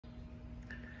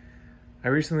I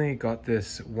recently got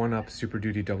this 1UP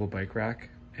Superduty double bike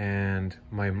rack, and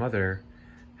my mother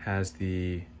has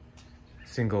the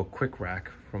single quick rack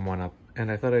from 1UP,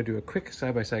 and I thought I'd do a quick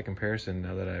side-by-side comparison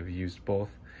now that I've used both,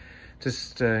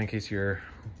 just in case you're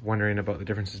wondering about the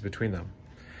differences between them.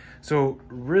 So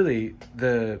really,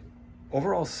 the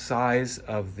overall size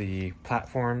of the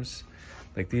platforms,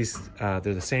 like these, they're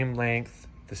the same length,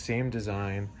 the same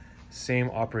design, same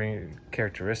operating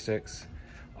characteristics,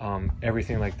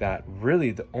 everything like that. Really,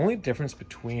 the only difference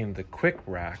between the quick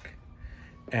rack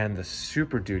and the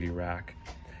Superduty rack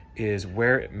is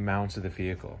where it mounts to the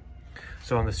vehicle.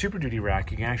 So on the Superduty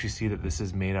rack, you can actually see that this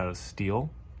is made out of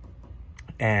steel,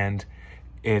 and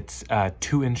it's a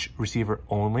 2-inch receiver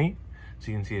only. So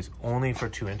you can see it's only for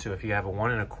 2-inch. So if you have a 1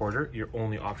 1/4, your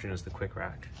only option is the quick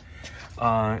rack.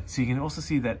 So you can also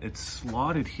see that it's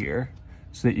slotted here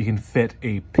so that you can fit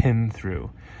a pin through.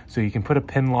 So you can put a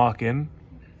pin lock in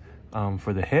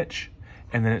for the hitch,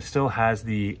 and then it still has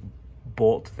the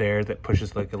bolt there that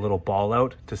pushes like a little ball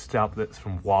out to stop this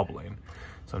from wobbling.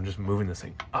 So I'm just moving this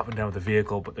thing up and down with the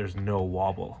vehicle, but there's no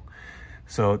wobble.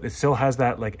 So it still has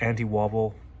that like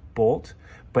anti-wobble bolt,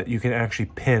 but you can actually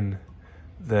pin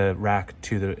the rack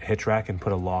to the hitch rack and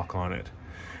put a lock on it.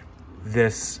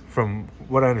 This, from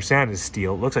what I understand, is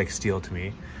steel. It looks like steel to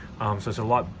me. So it's a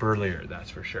lot burlier, that's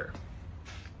for sure.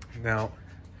 Now,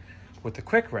 with the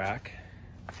quick rack,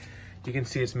 you can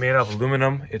see it's made of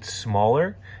aluminum. It's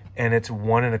smaller, and it's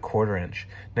 1 1/4 inch.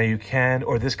 Now you can,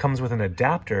 or this comes with an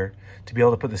adapter to be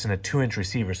able to put this in a 2-inch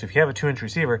receiver. So if you have a 2-inch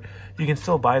receiver, you can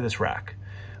still buy this rack.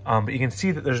 But you can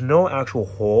see that there's no actual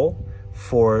hole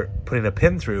for putting a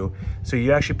pin through. So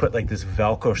you actually put like this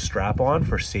Velcro strap on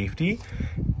for safety,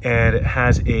 and it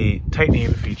has a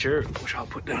tightening feature, which I'll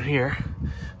put down here.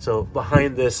 So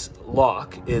behind this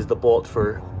lock is the bolt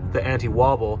for the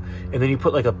anti-wobble, and then you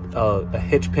put like a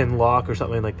hitch pin lock or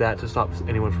something like that to stop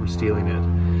anyone from stealing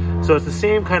it. So it's the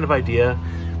same kind of idea.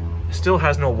 It still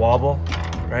has no wobble,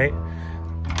 right?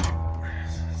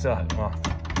 So, well,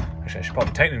 actually I should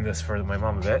probably tighten this for my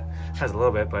mom a bit. It has a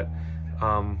little bit, but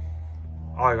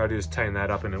all I gotta do is tighten that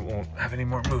up and it won't have any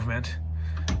more movement.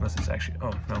 Unless it's actually,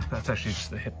 oh no, that's actually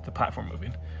just the platform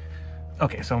moving.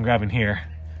 Okay, so I'm grabbing here,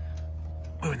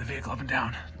 moving the vehicle up and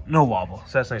down. No wobble,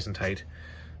 so that's nice and tight.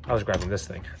 I was grabbing this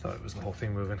thing. I thought it was the whole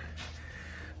thing moving.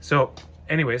 So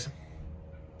anyways,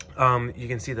 you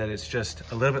can see that it's just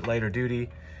a little bit lighter duty.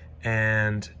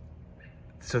 And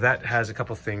so that has a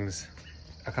couple things,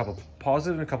 a couple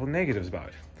positive and a couple negatives about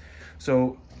it.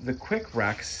 So the quick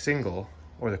rack single,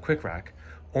 or the quick rack,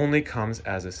 only comes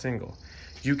as a single.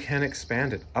 You can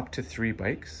expand it up to 3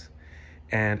 bikes.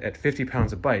 And at 50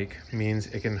 pounds a bike means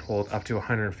it can hold up to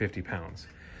 150 pounds.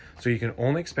 So you can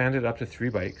only expand it up to 3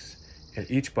 bikes, and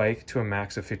each bike to a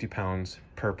max of 50 pounds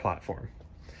per platform.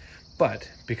 But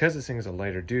because this thing is a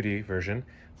lighter duty version,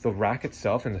 the rack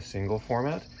itself in the single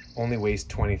format only weighs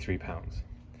 23 pounds.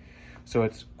 So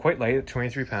it's quite light at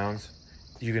 23 pounds.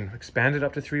 You can expand it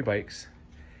up to 3 bikes,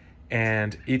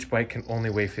 and each bike can only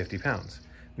weigh 50 pounds.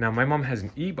 Now my mom has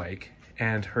an e-bike,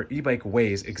 and her e-bike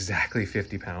weighs exactly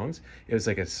 50 pounds. It was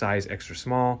like a size extra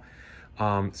small.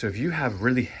 So if you have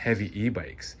really heavy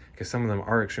e-bikes, because some of them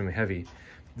are extremely heavy,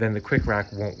 then the quick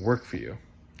rack won't work for you.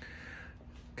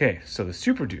 Okay, so the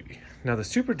Superduty. Now the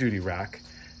Superduty rack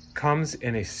comes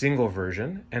in a single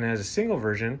version, and as a single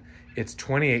version, it's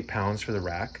 28 pounds for the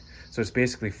rack. So it's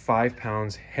basically 5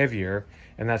 pounds heavier,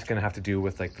 and that's gonna have to do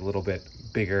with like the little bit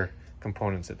bigger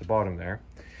components at the bottom there.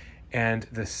 And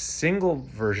the single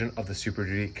version of the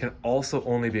Superduty can also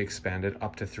only be expanded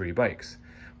up to 3 bikes,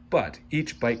 but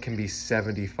each bike can be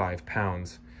 75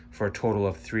 pounds for a total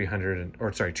of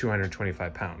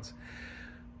 225 pounds.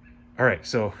 All right,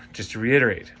 so just to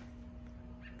reiterate,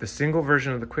 the single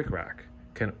version of the quick rack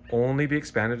can only be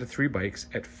expanded to 3 bikes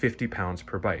at 50 pounds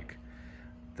per bike.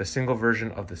 The single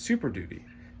version of the Superduty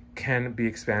can be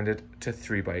expanded to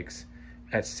 3 bikes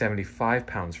at 75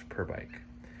 pounds per bike.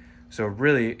 So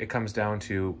really it comes down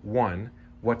to, 1,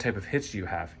 what type of hitch do you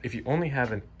have? If you only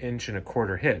have an 1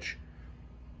 1/4 inch hitch,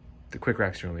 the quick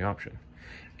rack's your only option.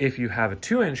 If you have a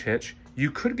 2-inch hitch, you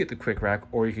could get the quick rack,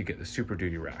 or you could get the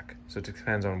Superduty rack. So it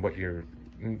depends on what your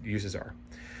uses are.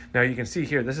 Now you can see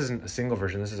here, this isn't a single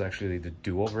version, this is actually the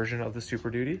dual version of the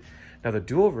Superduty. Now the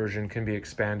dual version can be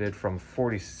expanded from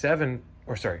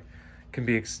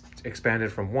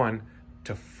expanded from 1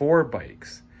 to 4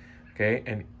 bikes, okay?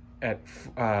 And at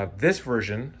this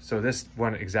version, so this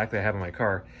one exactly I have in my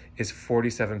car, is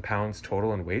 47 pounds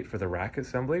total in weight for the rack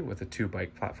assembly with the 2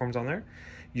 bike platforms on there.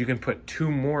 You can put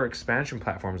 2 more expansion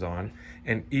platforms on,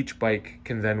 and each bike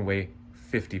can then weigh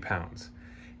 50 pounds.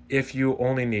 If you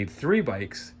only need 3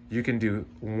 bikes, you can do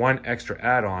 1 extra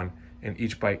add-on and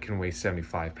each bike can weigh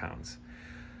 75 pounds.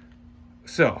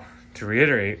 So to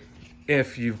reiterate,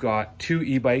 if you've got 2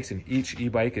 e-bikes and each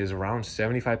e-bike is around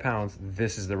 75 pounds,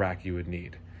 this is the rack you would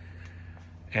need.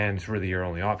 And it's really your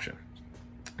only option.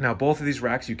 Now, both of these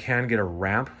racks you can get a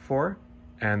ramp for,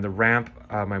 and the ramp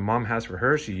my mom has for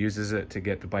her, she uses it to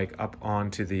get the bike up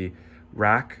onto the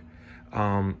rack.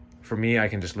 For me, I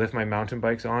can just lift my mountain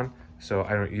bikes on, so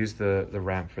I don't use the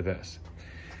ramp for this.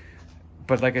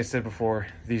 But like I said before,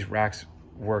 these racks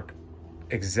work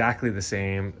exactly the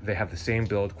same. They have the same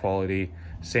build quality,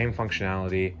 same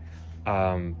functionality,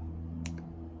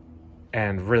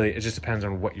 and really it just depends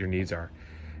on what your needs are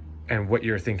and what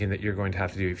you're thinking that you're going to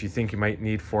have to do. If you think you might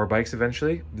need 4 bikes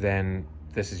eventually, then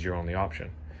this is your only option.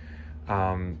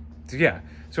 So yeah,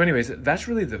 so anyways, that's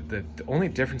really the only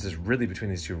difference is really between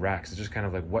these 2 racks. It's just kind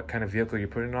of like what kind of vehicle you're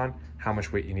putting it on, how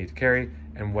much weight you need to carry,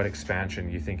 and what expansion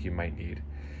you think you might need.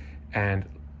 And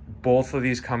both of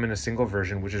these come in a single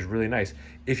version, which is really nice.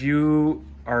 If you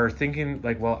are thinking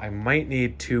like, well, I might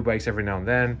need 2 bikes every now and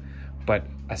then, but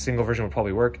a single version would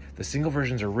probably work, the single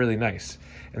versions are really nice.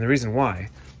 And the reason why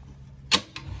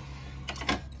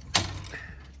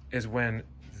is when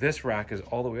this rack is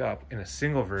all the way up in a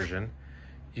single version,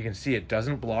 you can see it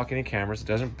doesn't block any cameras, it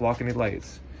doesn't block any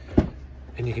lights,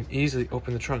 and you can easily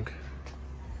open the trunk.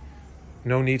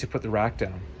 No need to put the rack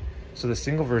down. So the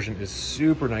single version is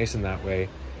super nice in that way,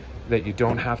 that you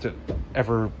don't have to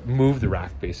ever move the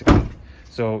rack basically.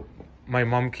 So my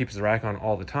mom keeps the rack on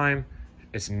all the time.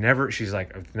 It's never, she's like,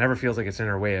 it never feels like it's in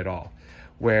her way at all.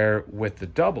 Where with the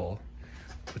double,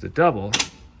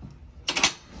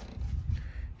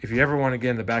 if you ever want to get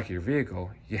in the back of your vehicle,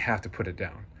 you have to put it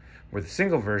down. With the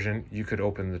single version, you could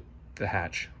open the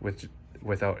hatch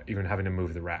without even having to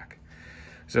move the rack.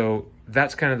 So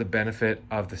that's kind of the benefit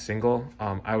of the single.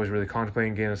 I was really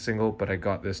contemplating getting a single, but I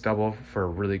got this double for a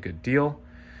really good deal.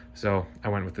 So I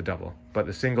went with the double. But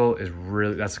the single is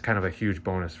really, that's kind of a huge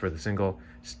bonus for the single.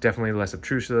 It's definitely less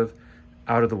obtrusive,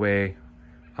 out of the way,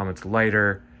 it's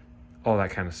lighter, all that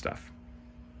kind of stuff.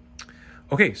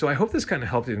 Okay, so I hope this kind of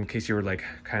helped in case you were like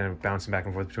kind of bouncing back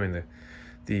and forth between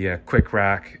the quick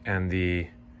rack and the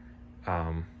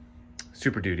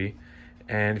Superduty.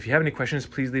 And if you have any questions,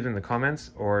 please leave them in the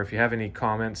comments, or if you have any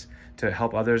comments to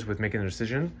help others with making a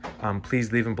decision,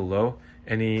 please leave them below.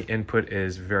 Any input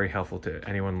is very helpful to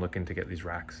anyone looking to get these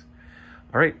racks.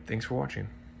 All right, thanks for watching.